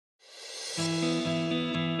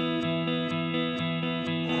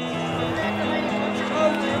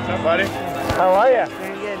morning, buddy. How are you?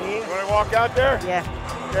 Very good, you? You want to walk out there? Yeah.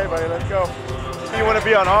 Okay, buddy, let's go. Do you want to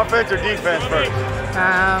be on offense or defense first?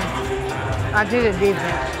 I'll do the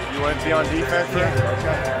defense. You want to be on defense first?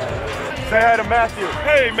 Okay. Say hi to Matthew.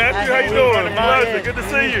 Hey, Matthew, how you doing? Pleasure. Good to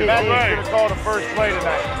see you. Matthew's Right. gonna call the first play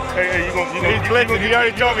tonight. Hey, you gonna He's blitzing. He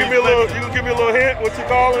already told me. give me a little. You gonna give me a little hint? What you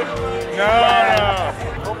call it? No.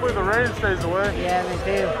 Hopefully the rain stays away. Yeah, me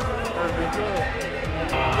too. That'd be good.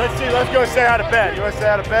 Let's see. Let's go say hi to Ben. You want to say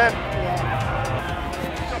hi to Ben?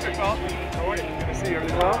 Yeah. What's up, big fella? How are you? Good to see you.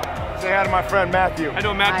 Everything well? Say hi to my friend Matthew. I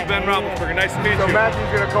know Matthew Ben Roethlisberger. Nice to meet So you. Matthew's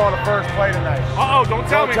gonna call the first play tonight. Uh-oh, don't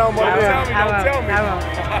tell me. Don't tell him what it is. Don't tell me. I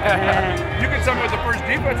won't. You can tell me what the first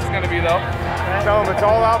defense is going to be, though. Tell him it's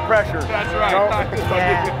all out pressure. That's right.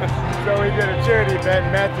 Yeah. So he did a charity event.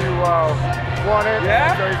 Matthew won it.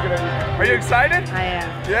 Yeah? So he's gonna. Are you excited? I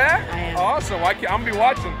am. Yeah? I am. Awesome. I'm going to be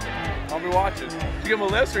watching. I'll be watching. Did you give him a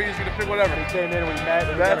list, or he's going to pick whatever? He came in, we met.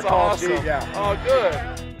 And That's we got a call awesome. sheet, yeah. Oh, good.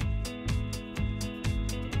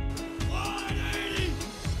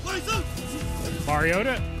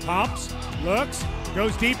 Mariota pumps, looks,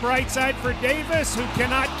 goes deep right side for Davis, who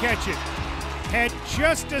cannot catch it. Had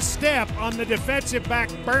just a step on the defensive back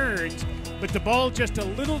Burns, but the ball just a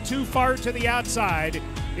little too far to the outside.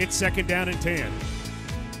 It's 2nd down and 10.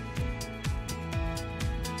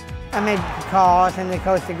 I made calls and the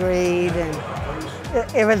coach agreed,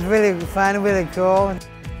 and it was really fun, really cool.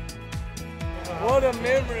 What a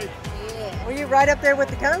memory. Were you right up there with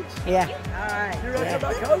the coach? Yeah. All right. You're right there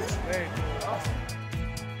by coach?